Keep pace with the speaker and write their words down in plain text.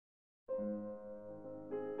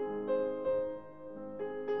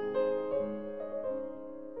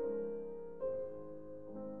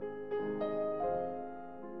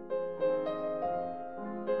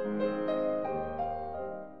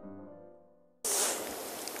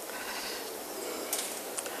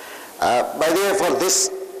By the way, for this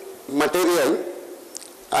material,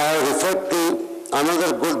 I have referred to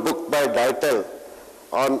another good book by Deitel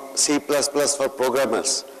on C++ for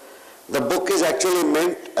programmers. The book is actually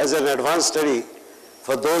meant as an advanced study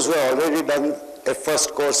for those who have already done a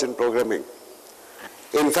first course in programming.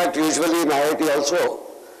 In fact, usually in IIT also,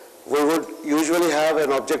 we would usually have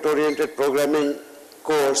an object-oriented programming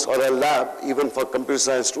course or a lab even for computer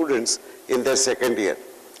science students in their second year.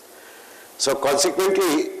 So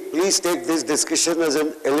consequently, please take this discussion as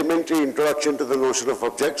an elementary introduction to the notion of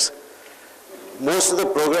objects. Most of the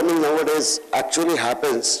programming nowadays actually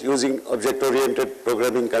happens using object-oriented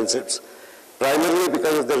programming concepts, primarily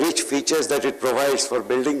because of the rich features that it provides for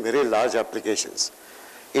building very large applications.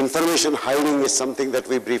 Information hiding is something that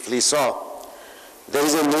we briefly saw. There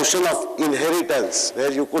is a notion of inheritance,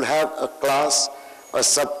 where you could have a class, a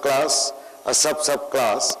subclass, a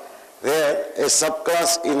sub-subclass, where a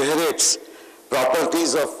subclass inherits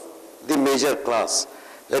properties of the major class.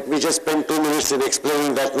 Let me just spend 2 minutes in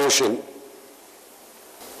explaining that notion.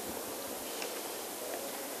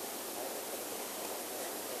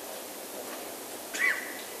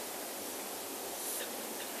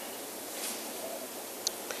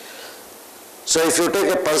 So if you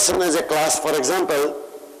take a person as a class, for example,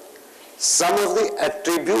 some of the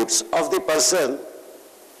attributes of the person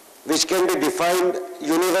which can be defined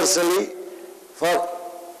universally for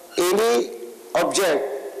any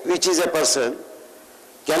object which is a person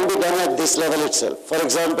can be done at this level itself. For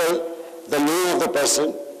example, the name of the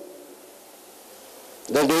person,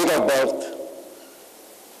 the date of birth,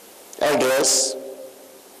 address,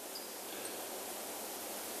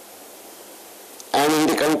 and in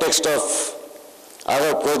the context of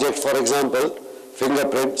our project, for example,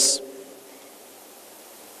 fingerprints.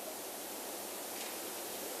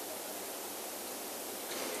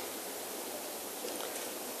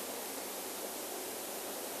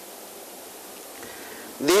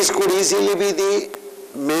 These could easily be the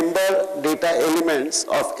member data elements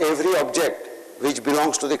of every object which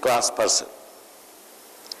belongs to the class person.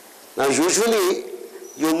 Now usually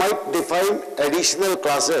you might define additional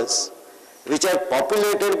classes which are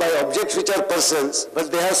populated by objects which are persons,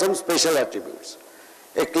 but they have some special attributes.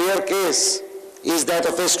 A clear case is that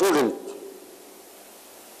of a student.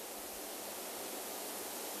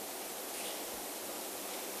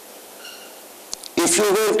 If you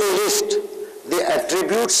were to list the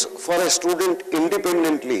attributes for a student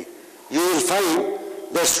independently, you will find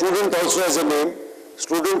that student also has a name,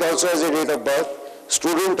 student also has a date of birth,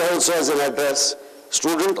 student also has an address,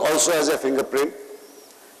 student also has a fingerprint.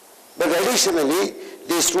 But additionally,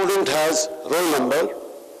 the student has roll number,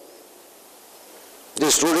 the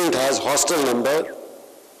student has hostel number,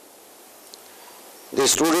 the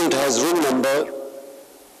student has room number,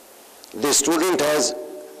 the student has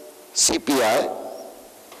CPI.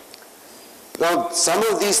 Now, some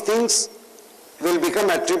of these things will become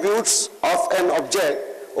attributes of an object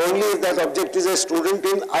only if that object is a student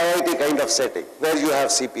in IIT kind of setting, where you have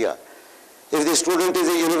CPI. If the student is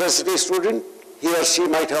a university student, he or she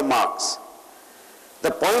might have marks. The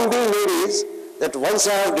point being made is that once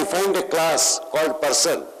I have defined a class called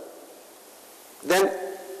person, then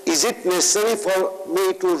is it necessary for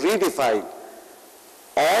me to redefine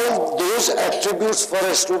all those attributes for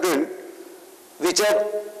a student which are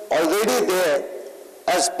already there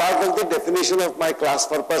as part of the definition of my class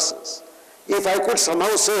for persons? If I could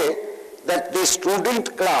somehow say that the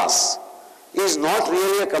student class is not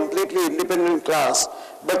really a completely independent class,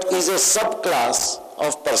 but is a subclass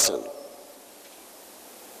of person.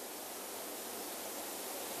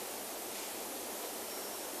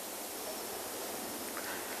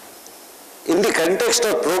 In the context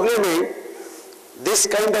of programming, this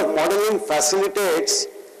kind of modeling facilitates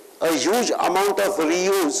a huge amount of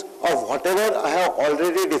reuse of whatever I have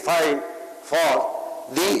already defined for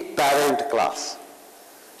the parent class.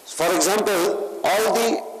 For example, all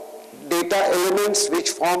the data elements which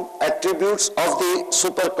form attributes of the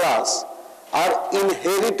superclass are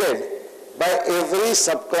inherited by every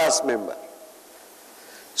subclass member.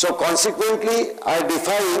 So consequently, I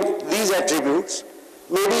define these attributes,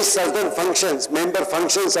 maybe certain functions, member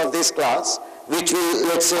functions of this class, which will,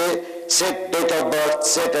 let's say, set date of birth,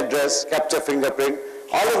 set address, capture fingerprint.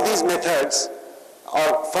 All of these methods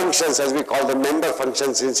or functions, as we call them, member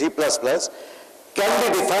functions in C++,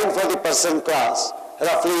 can be defined for the person class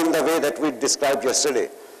roughly in the way that we described yesterday.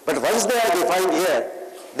 But once they are defined here,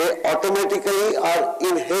 they automatically are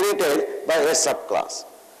inherited by a subclass.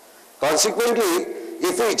 Consequently,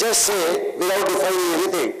 if we just say, without defining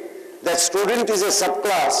anything, that student is a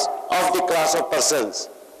subclass of the class of persons,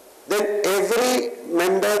 then every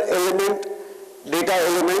member element, data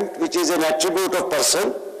element, which is an attribute of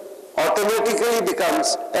person, automatically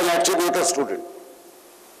becomes an attribute of student.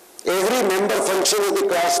 Every member function of the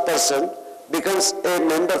class person becomes a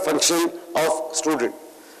member function of student.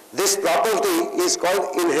 This property is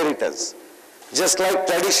called inheritance. Just like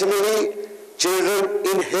traditionally children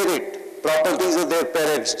inherit properties of their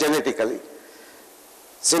parents genetically,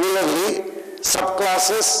 similarly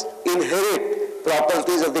subclasses inherit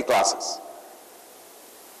properties of the classes.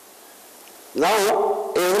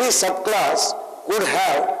 Now every subclass could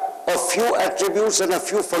have a few attributes and a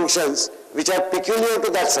few functions which are peculiar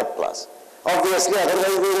to that subclass. Obviously,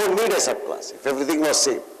 otherwise we won't need a subclass if everything was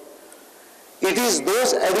same. It is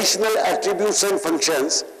those additional attributes and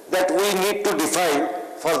functions that we need to define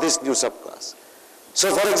for this new subclass.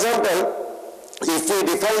 So for example, if we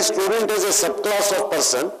define student as a subclass of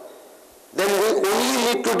person, then we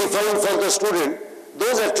only need to define for the student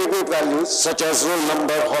those attribute values such as roll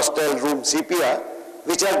number, hostel, room, CPR,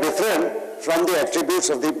 which are different from the attributes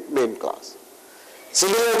of the main class.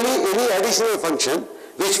 Similarly, any additional function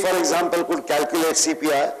which for example could calculate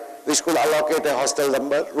CPR, which could allocate a hostel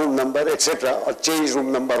number, room number, etc., or change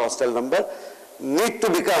room number, hostel number, need to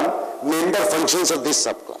become member functions of this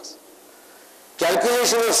subclass.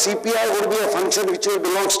 Calculation of CPI would be a function which will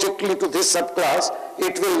belong strictly to this subclass.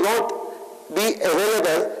 It will not be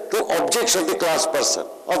available to objects of the class person,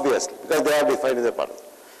 obviously, because they are defined as a part of it.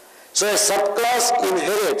 So a subclass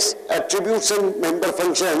inherits attributes and member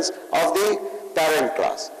functions of the parent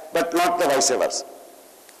class, but not the vice versa.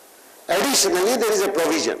 Additionally, there is a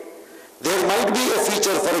provision. There might be a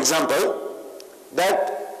feature, for example,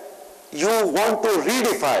 that you want to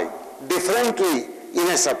redefine differently in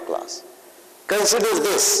a subclass. Consider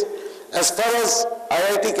this. As far as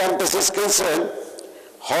IIT campus is concerned,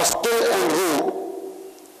 hostel and room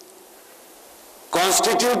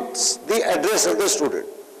constitutes the address of the student.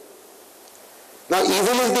 Now,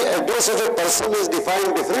 even if the address of a person is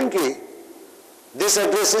defined differently, this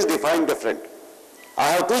address is defined different. I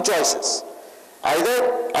have two choices.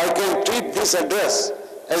 Either I can treat this address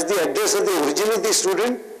as the address of the origin of the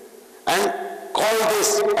student and call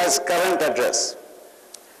this as current address.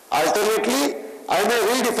 Alternately, I may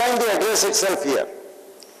redefine the address itself here.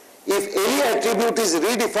 If any attribute is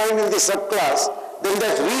redefined in the subclass, then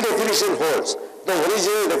that redefinition holds. The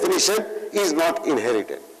original definition is not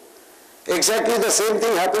inherited. Exactly the same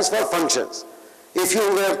thing happens for functions. If you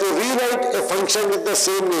were to rewrite a function with the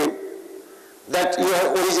same name that you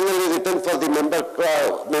have originally written for the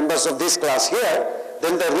members of this class here,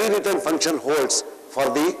 then the rewritten function holds for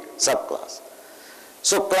the subclass.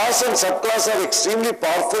 So class and subclass are extremely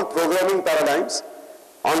powerful programming paradigms.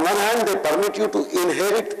 On one hand, they permit you to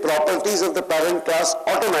inherit properties of the parent class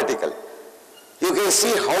automatically. You can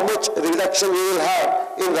see how much reduction you will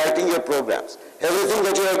have in writing your programs. Everything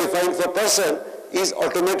that you have defined for person is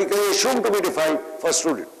automatically assumed to be defined for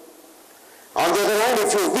student. On the other hand,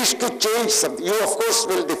 if you wish to change something, you of course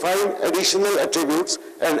will define additional attributes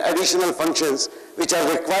and additional functions which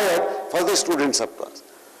are required for the student subclass.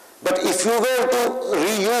 But if you were to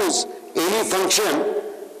reuse any function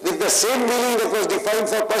with the same meaning that was defined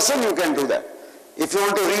for person, you can do that. If you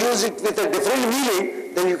want to reuse it with a different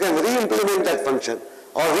meaning, then you can re-implement that function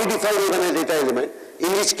or redefine even a data element,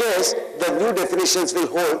 in which case the new definitions will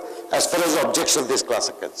hold as far as objects of this class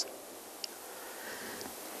are concerned.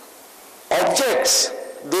 Objects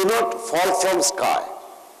do not fall from sky.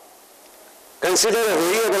 Consider a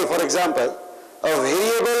variable, for example. A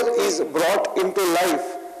variable is brought into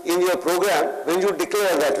life in your program when you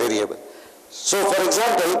declare that variable. So, for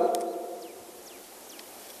example,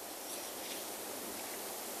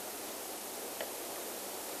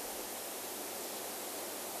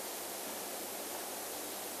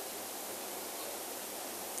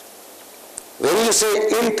 when you say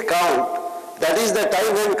int count, that is the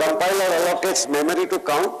time when compiler allocates memory to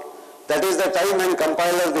count. That is the time when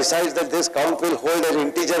compiler decides that this count will hold an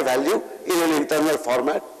integer value in an internal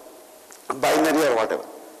format, binary or whatever.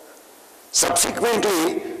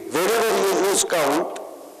 Subsequently, whenever you use count,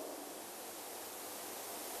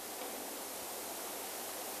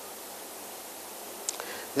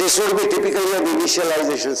 this would be typically an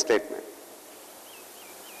initialization statement.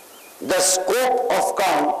 The scope of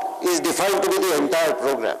count is defined to be the entire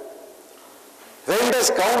program. When does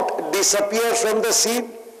count disappear from the scene?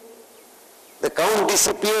 The count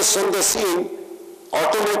disappears from the scene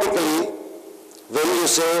automatically when you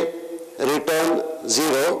say return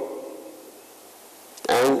 0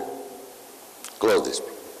 and close this.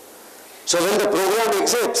 So when the program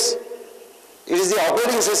exits, it is the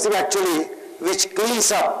operating system actually which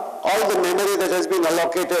cleans up all the memory that has been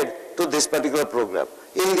allocated to this particular program.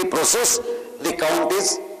 In the process, the count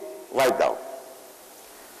is wiped out.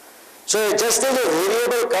 So just as a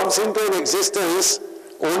variable comes into an existence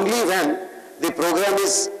only when the program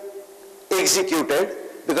is executed,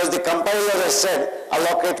 because the compiler has said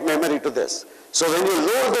allocate memory to this. So when you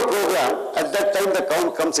load the program, at that time the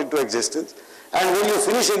count comes into existence, and when you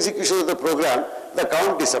finish execution of the program, the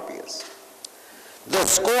count disappears. The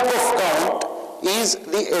scope of count is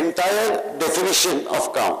the entire definition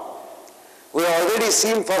of count. We have already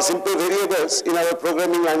seen for simple variables in our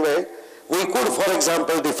programming language, we could, for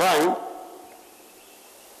example, define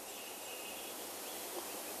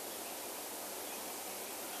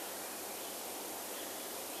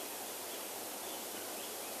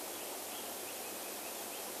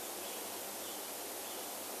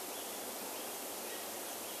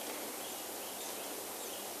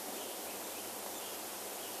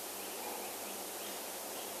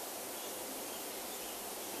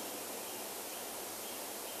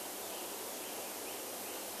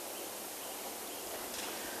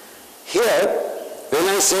here, when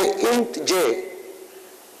I say int j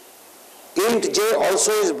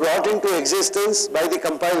also is brought into existence by the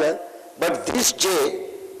compiler, but this j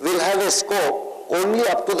will have a scope only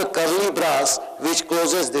up to the curly brace which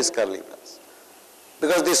closes this curly brace.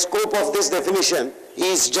 Because the scope of this definition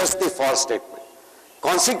is just the for statement.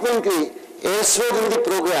 Consequently, elsewhere in the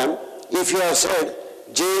program, if you have said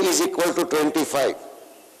j is equal to 25,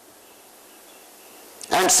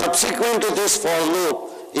 and subsequent to this for loop,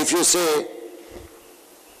 if you say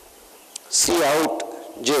cout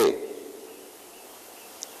j,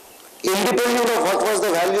 independent of what was the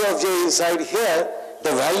value of j inside here,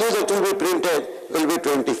 the value that will be printed will be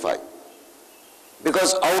 25.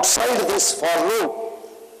 Because outside this for loop,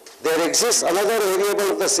 there exists another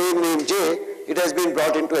variable of the same name j, it has been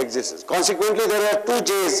brought into existence. Consequently, there are two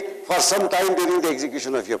j's for some time during the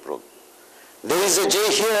execution of your program. There is a j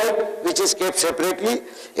here which is kept separately,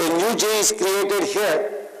 a new j is created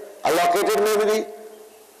here, allocated memory,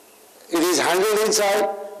 it is handled inside,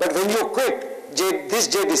 but when you quit, this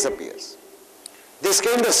j disappears. This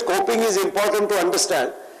kind of scoping is important to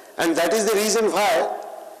understand, and that is the reason why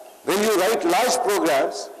when you write large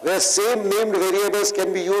programs where same named variables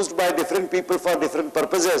can be used by different people for different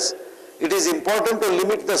purposes, it is important to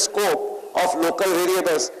limit the scope of local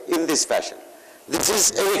variables in this fashion. This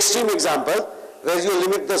is an extreme example where you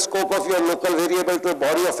limit the scope of your local variable to a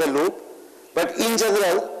body of a loop, but in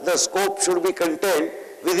general, the scope should be contained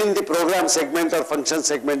within the program segment or function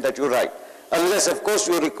segment that you write, unless of course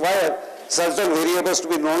you require certain variables to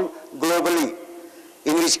be known globally,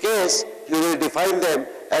 in which case you will define them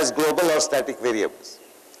as global or static variables.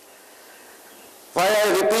 Why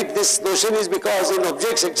I repeat this notion is because in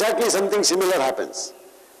objects exactly something similar happens.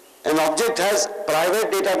 An object has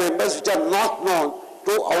private data members which are not known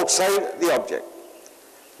to outside the object.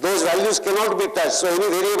 Those values cannot be touched, so any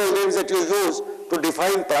variable names that you use to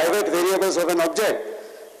define private variables of an object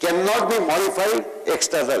cannot be modified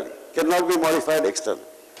externally,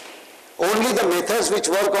 Only the methods which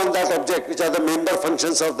work on that object, which are the member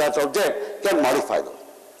functions of that object, can modify those.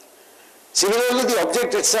 Similarly, the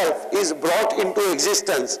object itself is brought into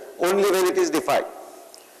existence only when it is defined.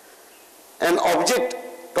 An object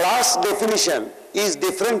class definition is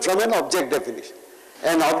different from an object definition.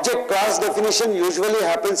 An object class definition usually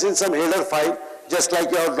happens in some header file, just like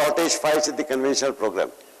your .h files in the conventional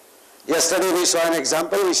program. Yesterday we saw an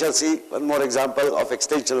example, we shall see one more example of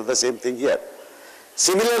extension of the same thing here.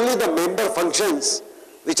 Similarly, the member functions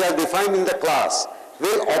which are defined in the class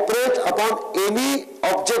will operate upon any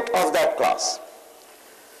object of that class.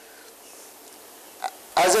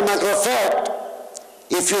 As a matter of fact,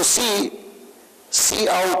 if you see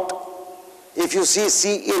cout, if you see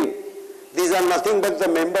cin, these are nothing but the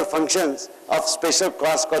member functions of special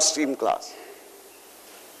class called stream class.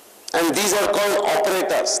 And these are called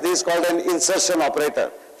operators. This is called an insertion operator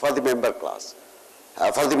for the member class,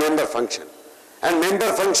 for the member function. And member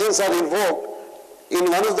functions are invoked in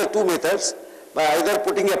one of the two methods by either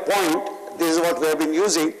putting a point, this is what we have been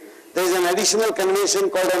using. There is an additional convention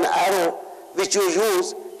called an arrow which you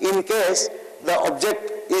use in case the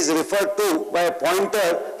object is referred to by a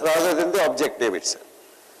pointer rather than the object name itself.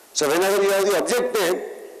 So whenever you have the object name,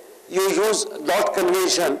 you use dot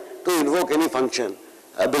convention to invoke any function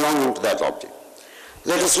belonging to that object.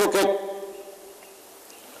 Let us look at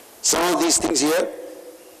some of these things here.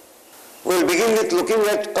 We'll begin with looking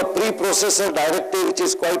at a preprocessor directive, which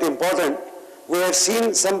is quite important. We had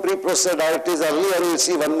seen some preprocessor directives earlier, we'll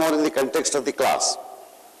see one more in the context of the class.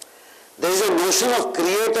 There is a notion of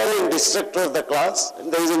creator and destructor of the class,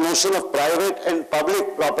 and there is a notion of private and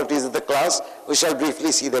public properties of the class. We shall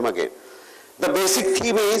briefly see them again. The basic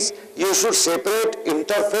theme is you should separate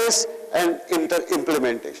interface and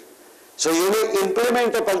implementation. So you may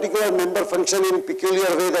implement a particular member function in a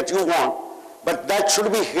peculiar way that you want, but that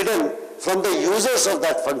should be hidden from the users of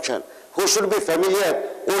that function, who should be familiar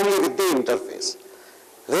only with the interface.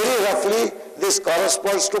 Very roughly, this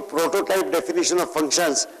corresponds to prototype definition of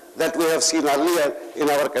functions that we have seen earlier in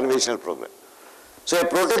our conventional program. So a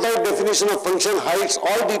prototype definition of function hides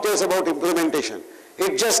all details about implementation.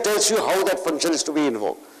 It just tells you how that function is to be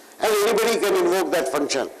invoked. And anybody can invoke that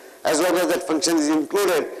function as long as that function is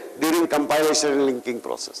included during compilation and linking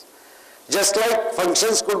process. Just like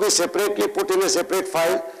functions could be separately put in a separate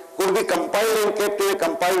file, could be compiled and kept in a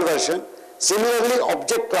compiled version, similarly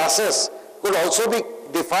object classes could also be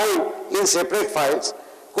defined in separate files,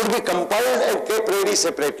 could be compiled and kept ready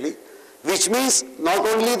separately, which means not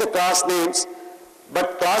only the class names,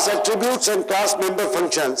 but class attributes and class member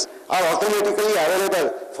functions are automatically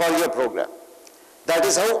available for your program. That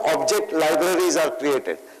is how object libraries are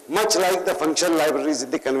created, much like the function libraries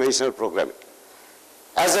in the conventional programming.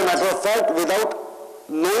 As a matter of fact, without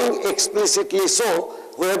knowing explicitly so,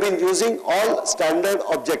 we have been using all standard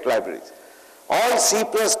object libraries. All C++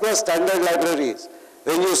 standard libraries,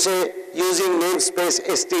 when you say using namespace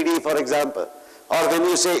std, for example, or when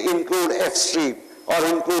you say include fstream or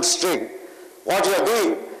include string, what you are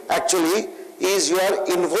doing actually is you are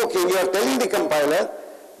invoking, you are telling the compiler,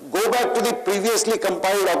 go back to the previously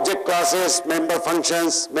compiled object classes, member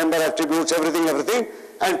functions, member attributes, everything,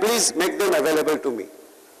 and please make them available to me.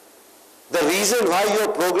 The reason why your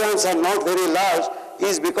programs are not very large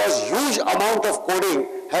is because huge amount of coding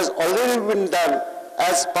has already been done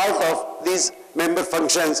as part of these member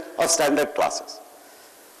functions of standard classes.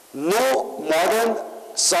 No modern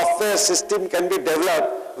software system can be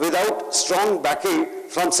developed without strong backing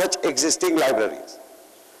from such existing libraries.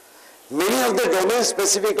 Many of the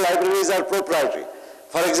domain-specific libraries are proprietary.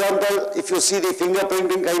 For example, if you see the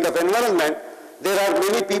fingerprinting kind of environment, there are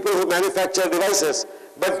many people who manufacture devices,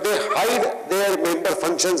 but they hide their member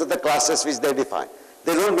functions of the classes which they define.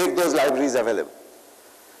 They don't make those libraries available.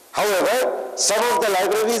 However, some of the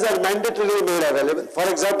libraries are mandatorily made available. For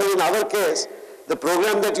example, in our case, the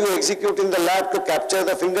program that you execute in the lab to capture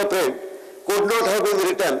the fingerprint could not have been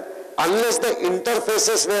written unless the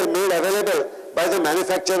interfaces were made available by the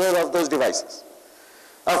manufacturer of those devices.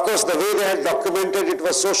 Of course, the way they had documented it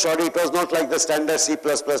was so shoddy, it was not like the standard C++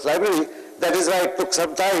 library. That is why it took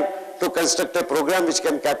some time to construct a program which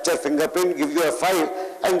can capture fingerprint, give you a file,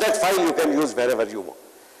 and that file you can use wherever you want.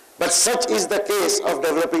 But such is the case of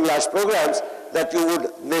developing large programs that you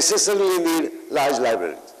would necessarily need large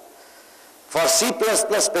libraries. For C++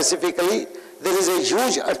 specifically, there is a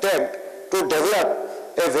huge attempt to develop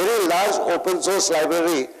a very large open source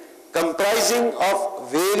library comprising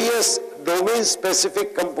of various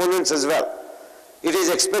domain-specific components as well. It is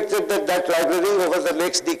expected that that library over the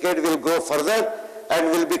next decade will grow further and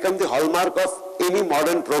will become the hallmark of any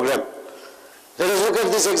modern program. Let us look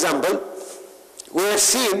at this example. We have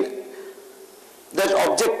seen that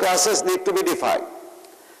object classes need to be defined.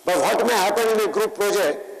 But what may happen in a group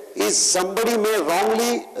project is somebody may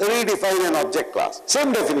wrongly redefine an object class.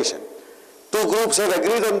 Same definition. Two groups have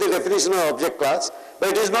agreed on the definition of object class, but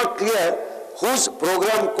it is not clear whose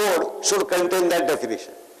program code should contain that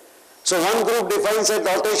definition. So one group defines a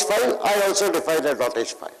 .h file, I also define a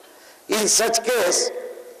 .h file. In such case,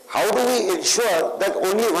 how do we ensure that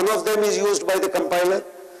only one of them is used by the compiler?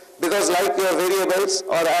 Because like your variables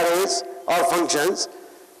or arrays or functions,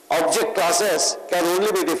 object classes can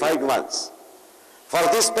only be defined once. For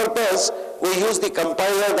this purpose, we use the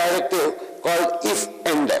compiler directive called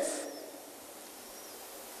if-endef.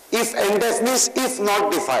 If-endef means if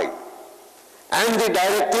not defined, and the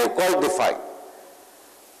directive called define.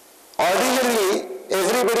 Ordinarily,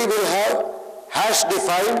 everybody will have hash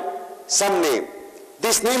defined some name.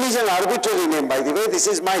 This name is an arbitrary name, by the way, this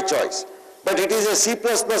is my choice. But it is a C++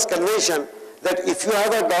 convention that if you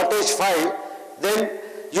have a .h file, then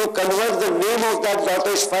you convert the name of that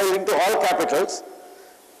 .h file into all capitals,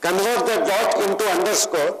 convert the dot into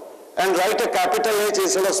underscore, and write a capital H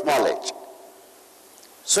instead of small h.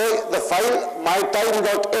 So the file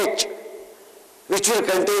mytime.h, which will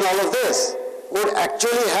contain all of this, would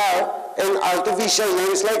actually have an artificial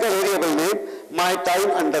name, it's like a variable name,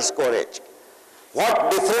 mytime_h.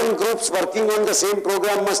 What different groups working on the same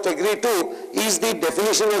program must agree to is the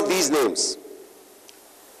definition of these names.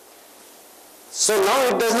 So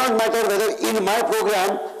now it does not matter whether in my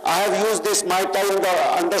program I have used this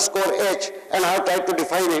mytime_h and I have tried to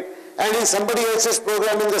define it, and in somebody else's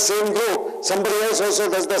program in the same group, somebody else also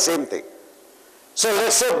does the same thing. So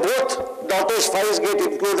let's say both .h files get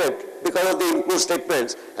included because of the include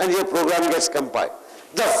statements and your program gets compiled.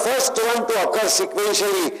 The first one to occur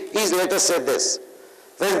sequentially is, let us say this.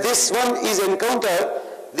 When this one is encountered,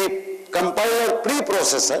 the compiler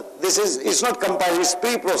pre-processor, it's not compiling, it's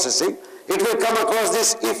pre-processing, it will come across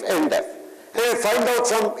this if and def. And it will find out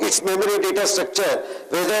from its memory data structure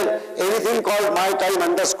whether anything called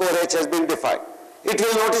mytime_h has been defined. It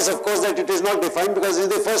will notice, of course, that it is not defined because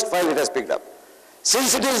it is the first file it has picked up.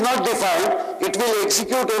 Since it is not defined, it will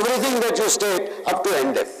execute everything that you state up to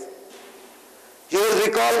endif. You will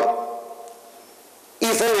recall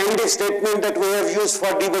if and endif statement that we have used for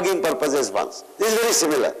debugging purposes once. This is very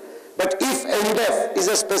similar. But if and def is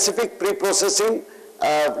a specific pre-processing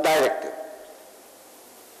directive.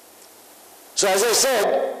 So as I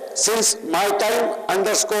said, since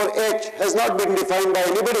mytime_h has not been defined by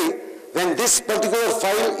anybody, when this particular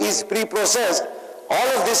file is pre-processed, all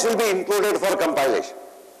of this will be included for compilation.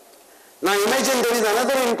 Now imagine there is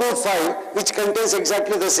another include file which contains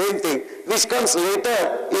exactly the same thing, which comes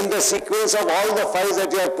later in the sequence of all the files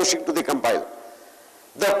that you are pushing to the compiler.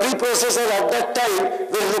 The preprocessor at that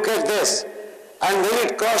time will look at this, and when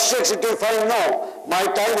it cross-checks, it will find no,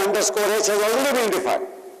 mytime_h has already been defined.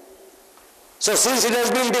 So since it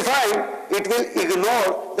has been defined, it will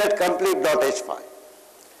ignore that complete.h file.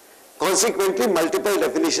 Consequently, multiple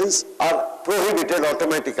definitions are prohibited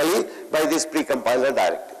automatically by this pre-compiler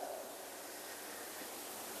directive.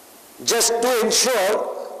 Just to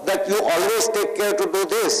ensure that you always take care to do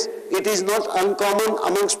this, it is not uncommon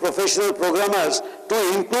amongst professional programmers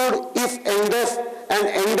to include if, endef and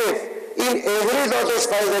endif in every .h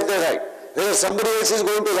file that they write. Whether somebody else is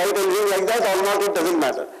going to write anything like that or not, it doesn't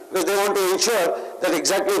matter, because they want to ensure that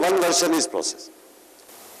exactly one version is processed.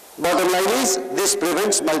 Bottom line is, this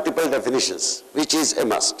prevents multiple definitions, which is a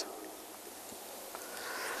must.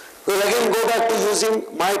 We'll again go back to using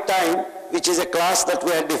mytime, which is a class that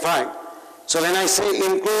we had defined. So when I say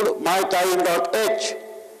include mytime.h,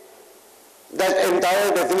 that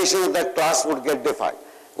entire definition of that class would get defined.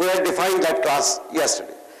 We had defined that class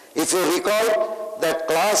yesterday. If you recall, that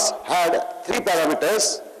class had 3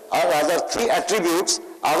 parameters, or rather 3 attributes,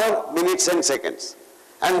 hour, minutes and seconds.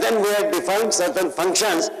 And then we had defined certain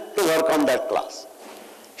functions to work on that class.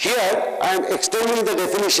 Here I am extending the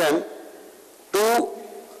definition to,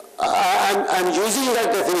 I am using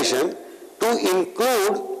that definition to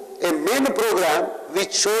include a main program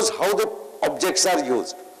which shows how the objects are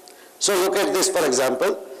used. So look at this, for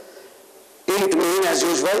example, int main as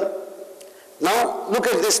usual. Now look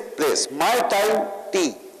at this place, mytime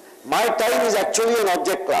t. Mytime is actually an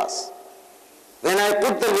object class. When I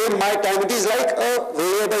put the name mytime, it is like a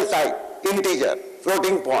variable type, integer,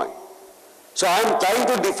 floating point. So I am trying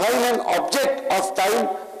to define an object of time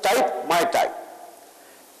type mytime.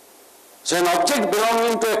 So an object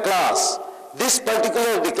belonging to a class, this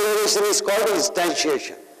particular declaration is called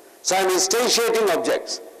instantiation. So I am instantiating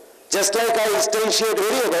objects. Just like I instantiate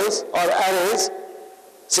variables or arrays,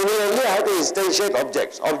 similarly I have to instantiate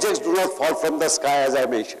objects. Objects do not fall from the sky, as I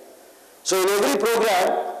mentioned. So in every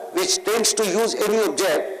program which tends to use any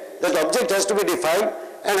object, that object has to be defined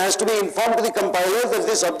and has to be informed to the compiler that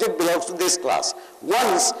this object belongs to this class.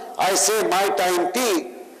 Once I say mytime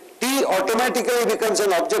t, t automatically becomes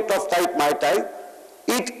an object of type mytime.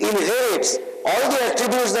 It inherits all the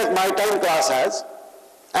attributes that mytime class has,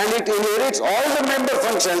 and it inherits all the member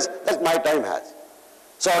functions that mytime has.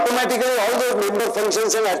 So automatically all the member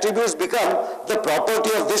functions and attributes become the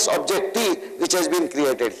property of this object t, which has been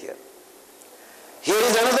created here. Here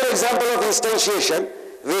is another example of instantiation.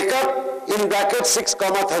 Wake up in bracket 6,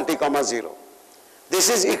 30, 0. This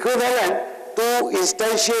is equivalent to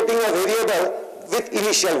instantiating a variable with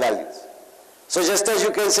initial values. So just as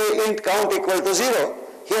you can say int count equal to 0,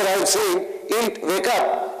 here I am saying int wake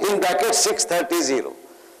up in bracket 6, 30, 0.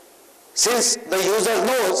 Since the user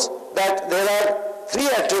knows that there are 3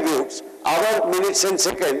 attributes, hour, minutes and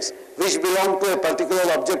seconds, which belong to a particular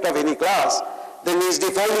object of any class, then he is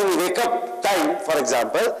defining wake up time, for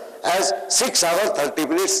example, as 6 hours, 30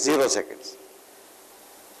 minutes, 0 seconds.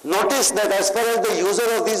 Notice that as far as the user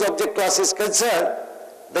of these object class is concerned,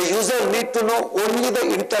 the user need to know only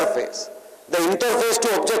the interface. The interface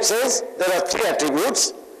to object says there are 3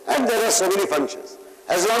 attributes and there are so many functions.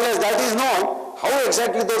 As long as that is known, how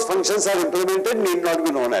exactly those functions are implemented need not be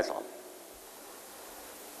known at all.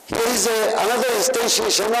 Here is another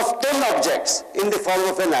instantiation of 10 objects in the form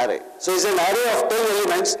of an array. So it's an array of 10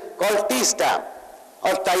 elements called t-stamp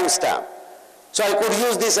or timestamp. So I could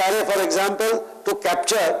use this array, for example, to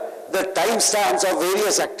capture the timestamps of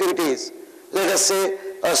various activities. Let us say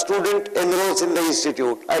a student enrolls in the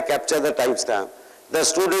institute, I capture the timestamp. The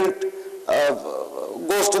student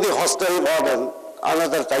goes to the hostel warden,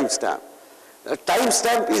 another timestamp.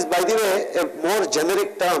 Timestamp is, by the way, a more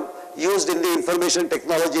generic term used in the information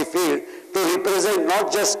technology field to represent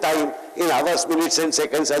not just time in hours, minutes and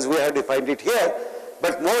seconds as we have defined it here,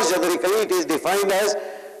 but more generically it is defined as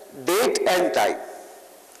date and time.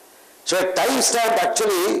 So a timestamp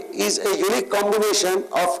actually is a unique combination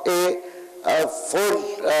of a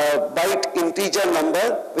 4-byte integer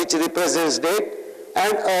number which represents date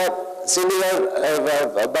and a similar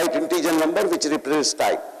byte integer number which represents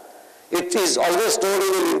time. It is always stored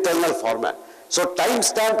in an internal format. So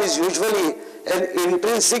timestamp is usually an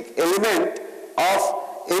intrinsic element of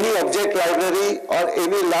any object library or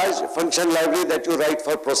any large function library that you write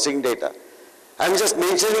for processing data. I am just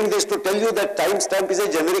mentioning this to tell you that timestamp is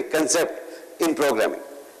a generic concept in programming.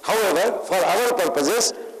 However, for our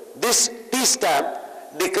purposes, this tstamp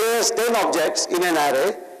declares 10 objects in an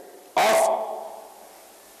array of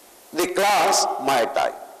the class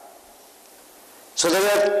myTime. So there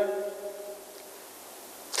are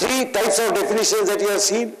 3 types of definitions that you have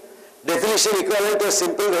seen. Definition equivalent to a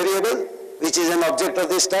simple variable, which is an object of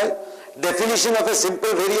this type. Definition of a simple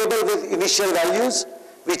variable with initial values,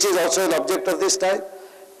 which is also an object of this type.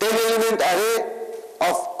 10-element array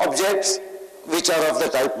of objects which are of the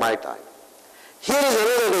type myTime. Here is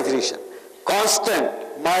another definition. Constant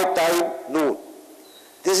myTime noon.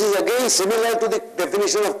 This is again similar to the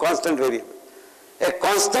definition of constant variable. A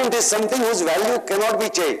constant is something whose value cannot be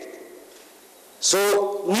changed.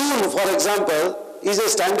 So noon, for example, is a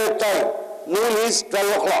standard time. Noon is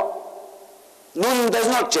 12 o'clock. Noon does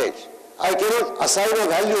not change. I cannot assign a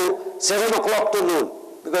value 7 o'clock to noon,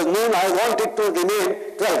 because noon I want it to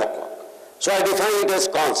remain 12 o'clock. So I define it as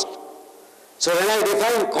const. So when I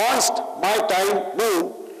define const myTime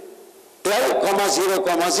noon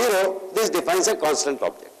 12, 0, this defines a constant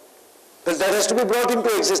object. But that has to be brought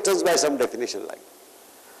into existence by some definition like.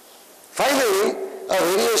 Finally, a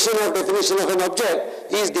variation of definition of an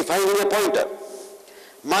object is defining a pointer.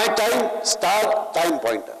 myTime star time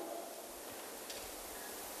pointer.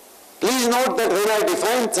 Please note that when I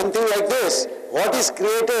define something like this, what is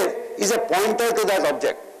created is a pointer to that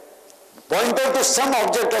object. Pointer to some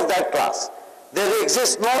object of that class. There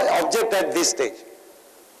exists no object at this stage.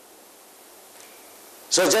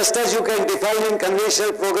 So just as you can define in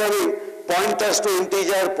conventional programming pointers to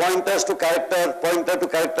integer, pointers to character, pointer to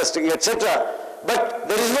character string, etc. But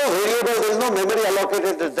there is no variable, there is no memory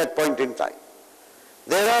allocated at that point in time.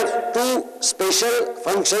 There are 2 special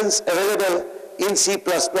functions available in C++.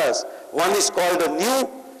 One is called a new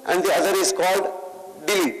and the other is called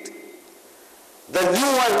delete. The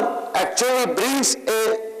new one actually brings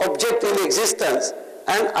an object in existence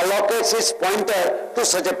and allocates its pointer to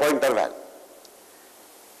such a pointer value.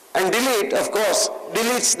 And delete, of course,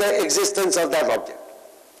 deletes the existence of that object.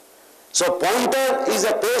 So pointer is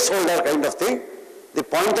a placeholder kind of thing. The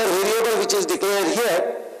pointer variable which is declared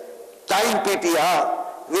here, time ptr,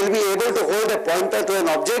 will be able to hold a pointer to an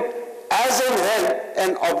object as and when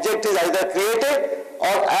an object is either created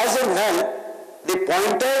or as and when the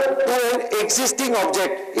pointer to an existing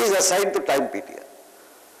object is assigned to time ptr.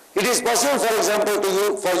 It is possible, for example,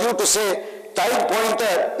 for you to say time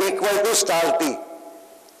pointer equal to star t.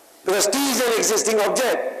 Because t is an existing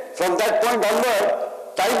object. From that point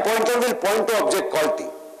onward, time pointer will point to object called t.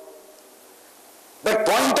 But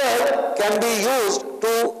pointer can be used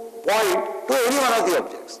to point to any one of the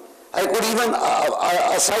objects. I could even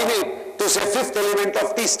assign it to say 5th element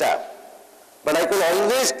of tstamp. But I could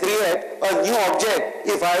always create a new object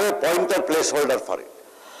if I have a pointer placeholder for it.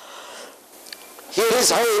 Here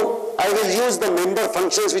is how I will use the member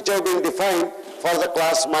functions which have been defined for the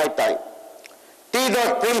class myTime.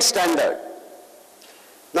 T.print standard.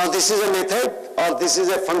 Now this is a method or this is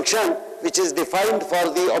a function which is defined for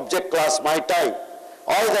the object class myTime.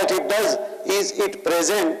 All that it does is it prints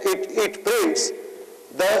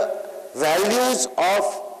the values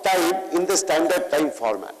of time in the standard time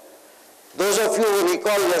format. Those of you who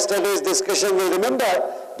recall yesterday's discussion will remember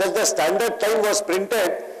that the standard time was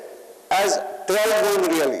printed as 12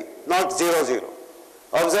 noon really, not 00.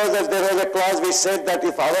 Observe that there was a clause which said that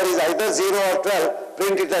if hour is either 0 or 12,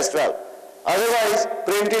 print it as 12. Otherwise,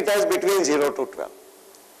 print it as between 0 to 12.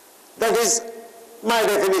 That is my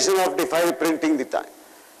definition of printing the time.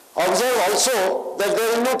 Observe also that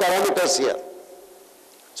there are no parameters here.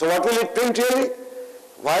 So what will it print really?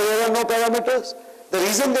 Why there are no parameters? The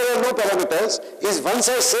reason there are no parameters is once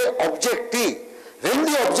I say object T, when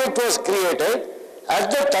the object was created,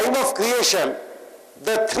 at the time of creation,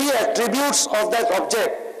 the 3 attributes of that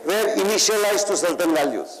object were initialized to certain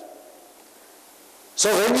values. So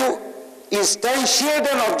when you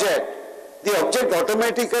instantiate an object, the object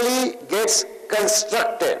automatically gets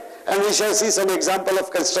constructed. And we shall see some example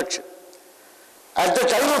of construction. At the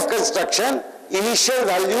time of construction, initial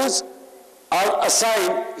values are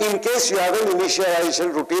assigned in case you have an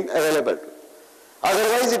initialization routine available.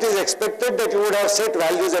 Otherwise, it is expected that you would have set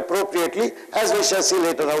values appropriately, as we shall see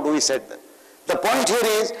later how do we set them. The point here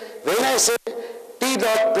is, when I say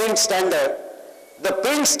t.print standard, the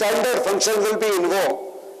print standard function will be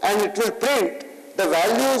invoked and it will print the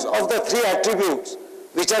values of the three attributes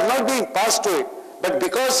which are not being passed to it, but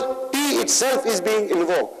because t itself is being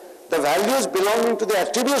invoked, the values belonging to the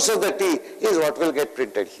attributes of the t is what will get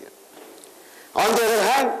printed here. On the other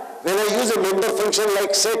hand, when I use a member function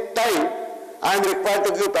like set time, I am required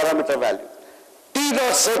to give parameter value.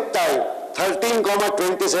 t.setTime 13,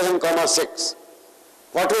 27, 6.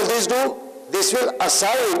 What will this do? This will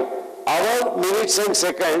assign our minutes and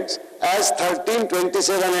seconds as 13,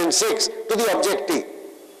 27 and 6 to the object t.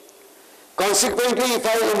 Consequently, if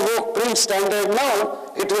I invoke print standard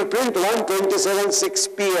now, it will print 1:27, 6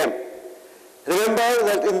 p.m. Remember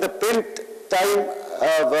that in the print time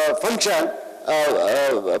function,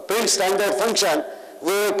 print standard function,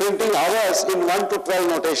 we were printing hours in 1 to 12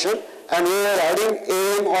 notation and we were adding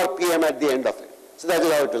AM or PM at the end of it. So that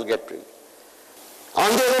is how it will get printed. On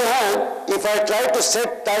the other hand, if I try to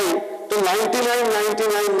set time to 99,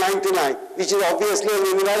 99, 99, which is obviously an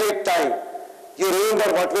invalid time, you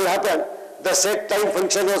remember what will happen? The set time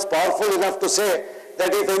function was powerful enough to say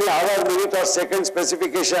that if any hour, minute or second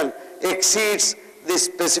specification exceeds the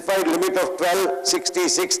specified limit of 12, 60,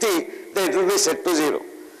 60, then it will be set to 0.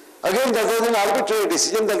 Again, that was an arbitrary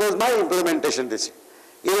decision, that was my implementation decision.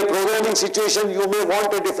 In a programming situation, you may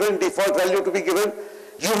want a different default value to be given.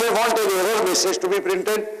 You may want an error message to be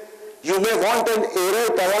printed. You may want an error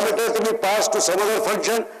parameter to be passed to some other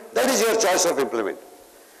function. That is your choice of implement.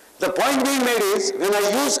 The point being made is, when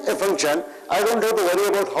I use a function, I don't have to worry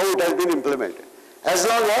about how it has been implemented. As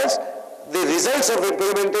long as the results of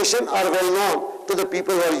implementation are well known to the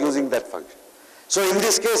people who are using that function. So in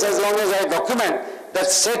this case, as long as I document that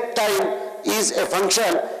set time is a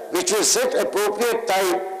function which will set appropriate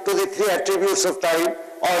time to the three attributes of time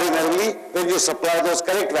ordinarily when you supply those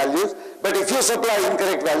correct values. But if you supply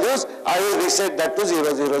incorrect values, I will reset that to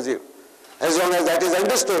 0, 0, 0. As long as that is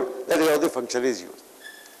understood, that is how the function is used.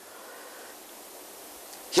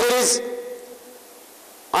 Here is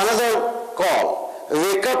another call,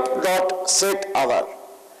 wakeup.setHour.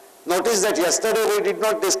 Notice that yesterday we did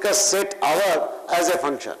not discuss set hour as a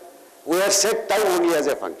function. We have set time only as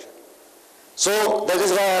a function. So that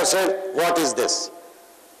is why I said, what is this?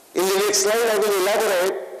 In the next slide, I will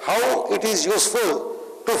elaborate how it is useful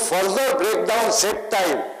to further break down set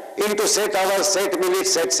time into set hours, set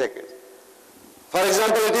minutes, set seconds. For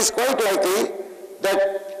example, it is quite likely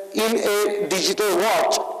that in a digital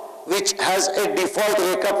watch which has a default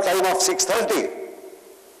wake-up time of 6:30,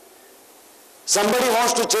 somebody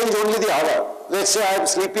wants to change only the hour. Let's say I am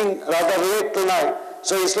sleeping rather late tonight,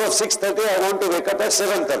 so instead of 6:30, I want to wake up at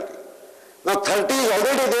 7:30. Now 30 is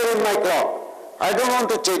already there in my clock. I don't want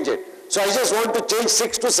to change it. So I just want to change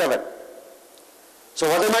 6 to 7. So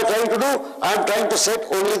what am I trying to do? I am trying to set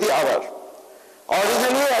only the hour.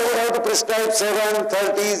 Originally, I would have to prescribe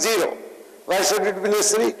 7:30, 0. Why should it be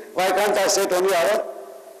necessary? Why can't I set only hour?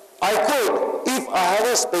 I could if I have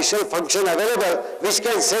a special function available which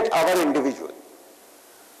can set hour individually.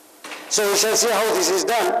 So we shall see how this is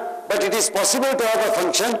done, but it is possible to have a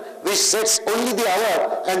function which sets only the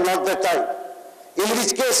hour and not the time. In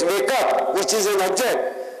which case, wakeup, which is an object,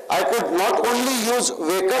 I could not only use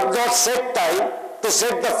wakeup.setTime to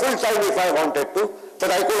set the full time if I wanted to,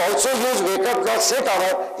 but I could also use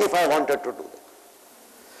wakeup.setHour if I wanted to do that.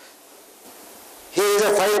 Here is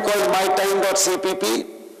a file called mytime.cpp,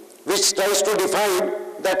 which tries to define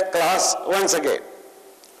that class once again.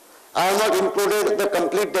 I have not included the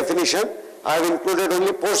complete definition. I have included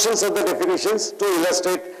only portions of the definitions to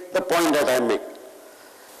illustrate the point that I am making.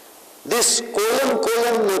 This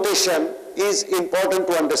colon notation is important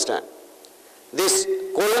to understand. This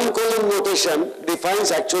colon notation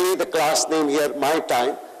defines actually the class name here,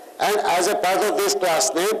 mytime, and as a part of this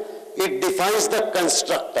class name, it defines the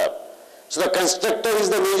constructor. So the constructor is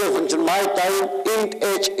the major function, mytime, int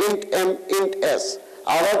h, int m, int s.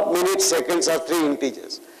 Hour, minutes, seconds are three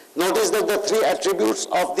integers. Notice that the three attributes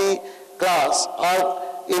of the class are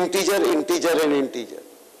integer, integer, and integer.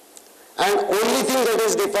 And only thing that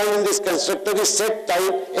is defined in this constructor is set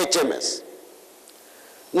time HMS.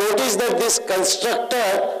 Notice that this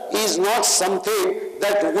constructor is not something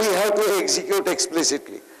that we have to execute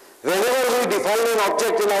explicitly. Whenever we define an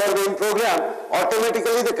object in our main program,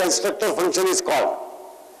 automatically the constructor function is called.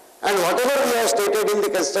 And whatever we have stated in the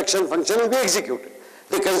construction function will be executed.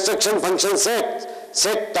 The construction function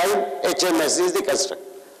set time HMS is the constructor.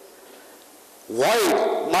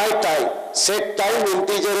 Void my time, set time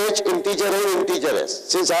integer h, integer n, integer s.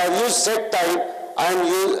 Since I have used set time, I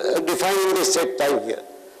am defining the set time here.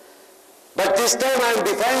 But this time I am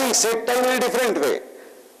defining set time in a different way.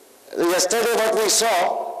 Yesterday what we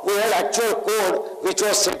saw, we had actual code which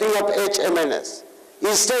was setting up h, m and s.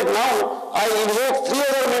 Instead now I invoke three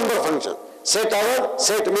other member functions, set hour,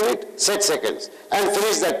 set minute, set seconds, and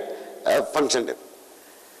finish that function.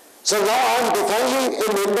 So now I am defining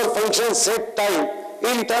a member function set time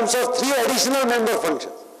in terms of three additional member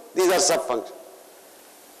functions. These are sub-functions.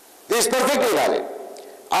 This is perfectly valid.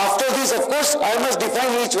 After this, of course, I must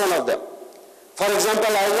define each one of them. For example,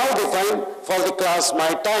 I now define for the class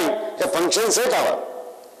my time a function set hour.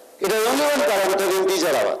 It has only one parameter,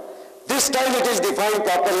 integer hour. This time it is defined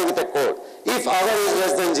properly with a code. If hour is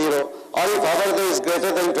less than 0 or if hour is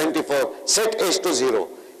greater than 24, set h to 0.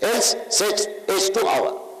 Else set h to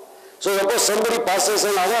hour. So suppose somebody passes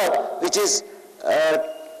an hour which is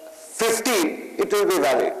 15, it will be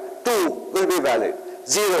valid. 2 will be valid.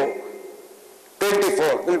 0,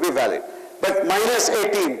 24 will be valid. But minus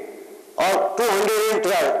 18 or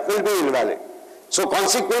 212 will be invalid. So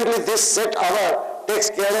consequently this set hour takes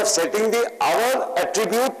care of setting the hour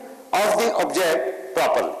attribute of the object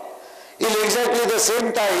properly. In exactly the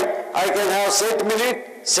same time, I can have set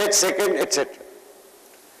minute, set second, etc.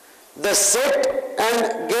 The set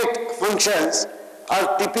and get functions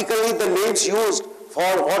are typically the names used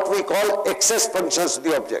for what we call access functions to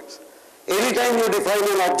the objects. Anytime you define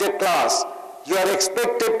an object class, you are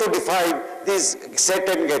expected to define these set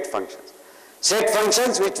and get functions. Set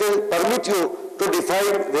functions which will permit you to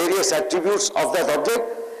define various attributes of that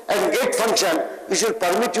object, and get function which will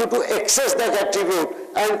permit you to access that attribute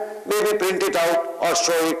and maybe print it out or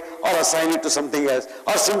show it or assign it to something else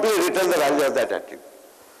or simply return the value of that attribute.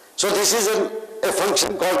 So this is a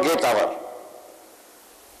function called get hour.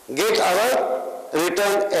 Get hour,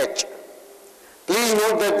 return h. Please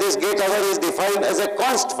note that this get hour is defined as a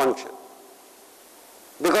const function.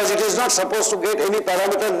 Because it is not supposed to get any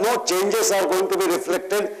parameter, no changes are going to be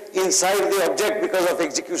reflected inside the object because of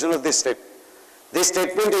execution of this statement. This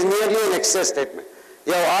statement is merely an access statement.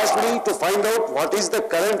 You have asked me to find out what is the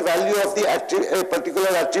current value of the a particular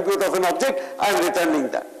attribute of an object, I am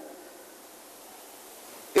returning that.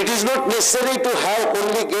 It is not necessary to have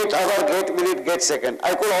only get hour, get minute, get second.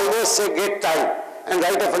 I could always say get time and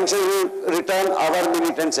write a function which will return hour,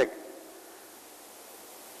 minute and second.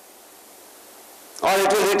 Or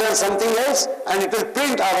it will return something else and it will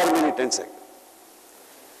print hour, minute and second.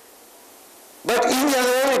 But in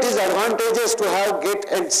general, it is advantageous to have get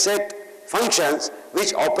and set functions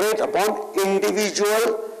which operate upon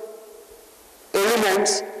individual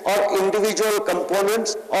elements or individual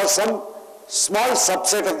components or some small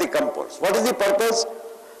subset of the components. What is the purpose?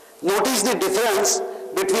 Notice the difference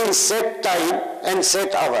between set time and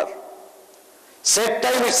set hour. Set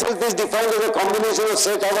time itself is defined as a combination of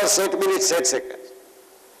set hour, set minute, set second.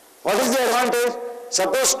 What is the advantage?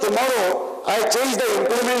 Suppose tomorrow I change the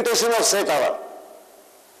implementation of set hour.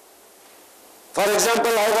 For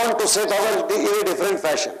example, I want to set hour in a different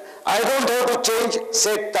fashion. I don't have to change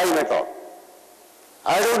set time at all.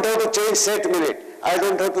 I don't have to change set minute. I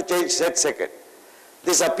don't have to change set second.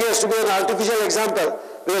 This appears to be an artificial example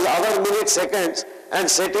because hour, minute, seconds and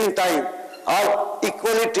setting time are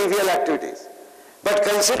equally trivial activities. But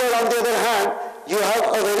consider on the other hand, you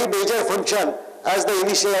have a very major function as the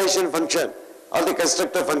initialization function or the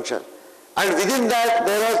constructor function. And within that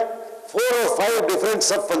there are 4 or 5 different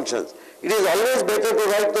sub-functions. It is always better to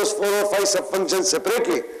write those 4 or 5 sub-functions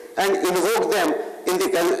separately and invoke them in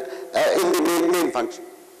the main function.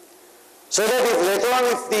 So that if later on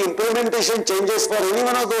if the implementation changes for any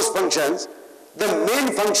one of those functions, the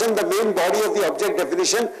main function, the main body of the object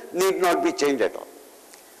definition need not be changed at all.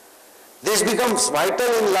 This becomes vital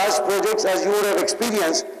in large projects as you would have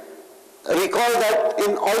experienced. Recall that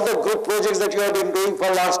in all the group projects that you have been doing for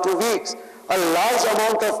the last 2 weeks, a large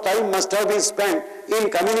amount of time must have been spent in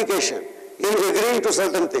communication, in agreeing to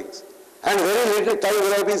certain things, and very little time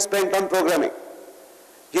would have been spent on programming.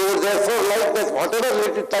 You would therefore like that whatever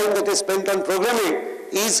little time that is spent on programming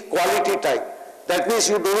is quality time. That means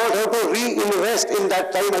you do not have to reinvest in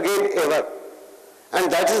that time again ever.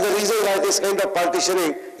 And that is the reason why this kind of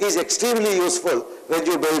partitioning is extremely useful when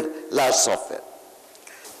you build large software.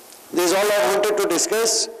 This is all I wanted to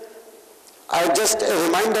discuss. Just a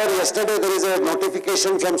reminder, yesterday there is a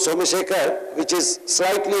notification from Somashekar which is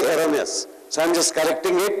slightly erroneous. So I am just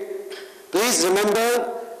correcting it. Please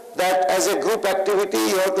remember that as a group activity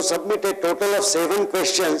you have to submit a total of 7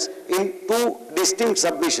 questions in 2 distinct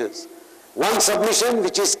submissions. One submission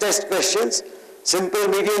which is test questions, simple,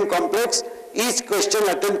 medium, complex, each question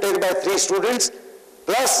attempted by 3 students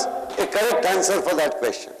plus a correct answer for that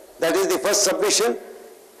question. That is the first submission.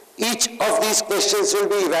 Each of these questions will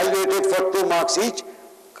be evaluated for 2 marks each,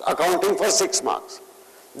 accounting for 6 marks.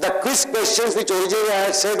 The quiz questions, which originally I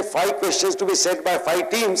had said 5 questions to be set by 5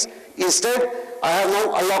 teams, instead I have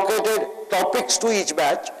now allocated topics to each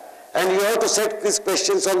batch, and you have to set quiz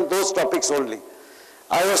questions on those topics only.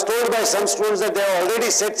 I was told by some students that they have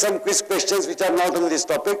already set some quiz questions which are not on this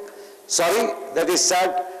topic. Sorry, that is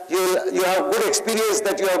sad. You have good experience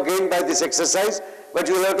that you have gained by this exercise, but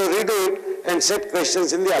you will have to redo it and set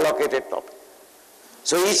questions in the allocated topic.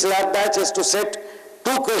 So each lab batch has to set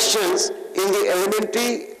 2 questions in the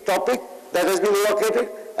elementary topic that has been allocated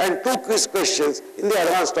and 2 quiz questions in the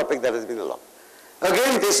advanced topic that has been allocated.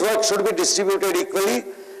 Again, this work should be distributed equally.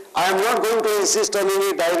 I am not going to insist on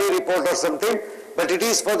any diary report or something, but it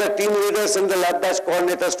is for the team leaders and the lab batch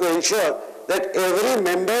coordinators to ensure that every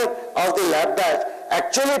member of the lab batch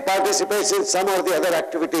actually participates in some or the other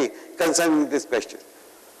activity concerning this question.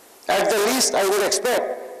 At the least, I would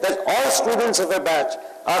expect that all students of a batch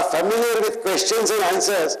are familiar with questions and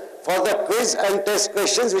answers for the quiz and test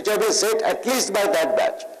questions which have been set at least by that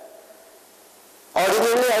batch.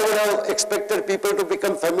 Ordinarily, I would have expected people to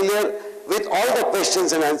become familiar with all the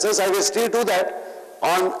questions and answers. I will still do that.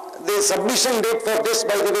 On the submission date for this,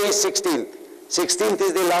 by the way, is 16th. 16th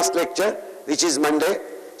is the last lecture, which is Monday.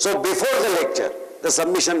 So before the lecture, the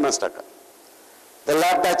submission must occur. The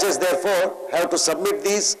lab batches, therefore, have to submit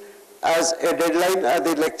these as a deadline.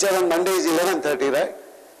 The lecture on Monday is 11:30, right?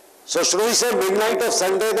 So should we say midnight of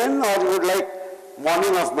Sunday then, or you would like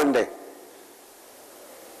morning of Monday?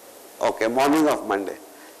 Okay, morning of Monday.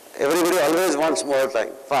 Everybody always wants more time.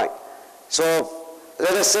 Fine. So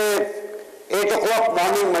let us say 8 o'clock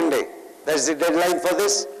morning Monday. That's the deadline for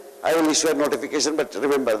this. I will issue a notification, but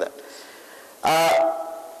remember that.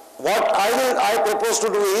 What I propose to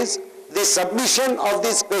do is the submission of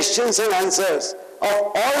these questions and answers of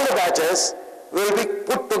all the batches will be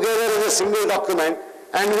put together in a single document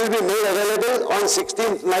and will be made available on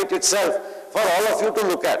 16th night itself for all of you to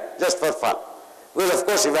look at, just for fun. We will of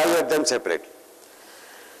course evaluate them separately.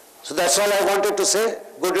 So that's all I wanted to say.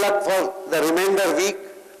 Good luck for the remainder week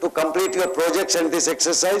to complete your projects and this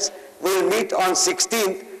exercise. We will meet on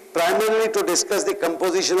 16th primarily to discuss the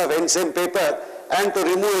composition of NSEM paper and to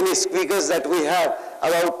remove any squeakers that we have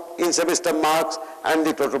about in-semester marks and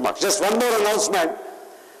the total marks. Just one more announcement.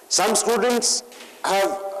 Some students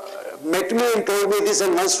have met me and told me this,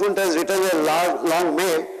 and one student has written a long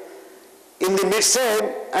mail. In the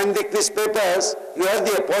mid-sem and the quiz papers, you have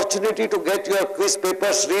the opportunity to get your quiz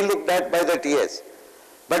papers re-looked at by the TS.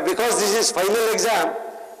 But because this is final exam,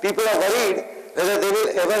 people are worried whether they will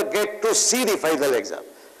ever get to see the final exam.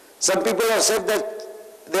 Some people have said that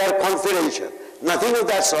they are confidential. Nothing of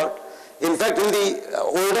that sort. In fact, in the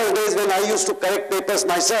older days when I used to correct papers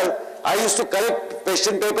myself, I used to correct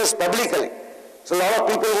question papers publicly. So a lot of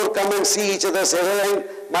people would come and see each other's error, and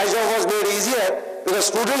my job was made easier because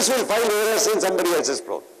students will find errors in somebody else's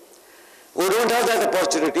program. We don't have that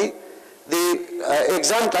opportunity. The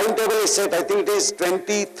exam timetable is set, I think it is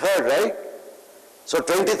 23rd, right? So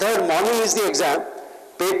 23rd morning is the exam.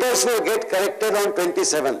 Papers will get corrected on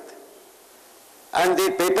 27th. And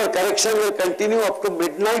the paper correction will continue up to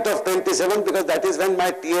midnight of 27th because that is when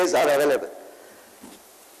my TAs are available.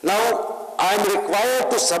 Now, I am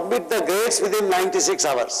required to submit the grades within 96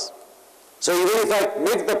 hours. So even if I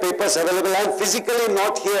make the papers available, I am physically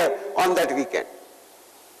not here on that weekend.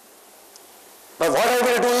 But what I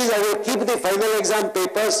will do is I will keep the final exam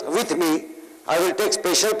papers with me. I will take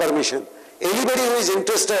special permission. Anybody who is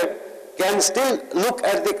interested can still look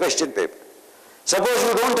at the question paper. Suppose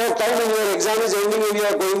you don't have time and your exam is ending and you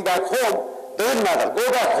are going back home, doesn't matter,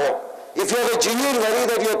 go back home. If you have a genuine worry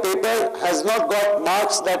that your paper has not got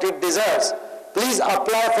marks that it deserves, please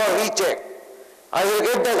apply for recheck. I will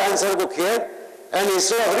get that answer book here, and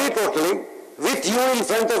instead of retotaling, with you in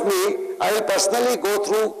front of me, I will personally go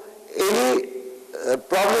through any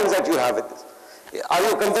problems that you have with this. Are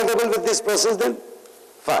you comfortable with this process then?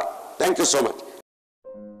 Fine. Thank you so much.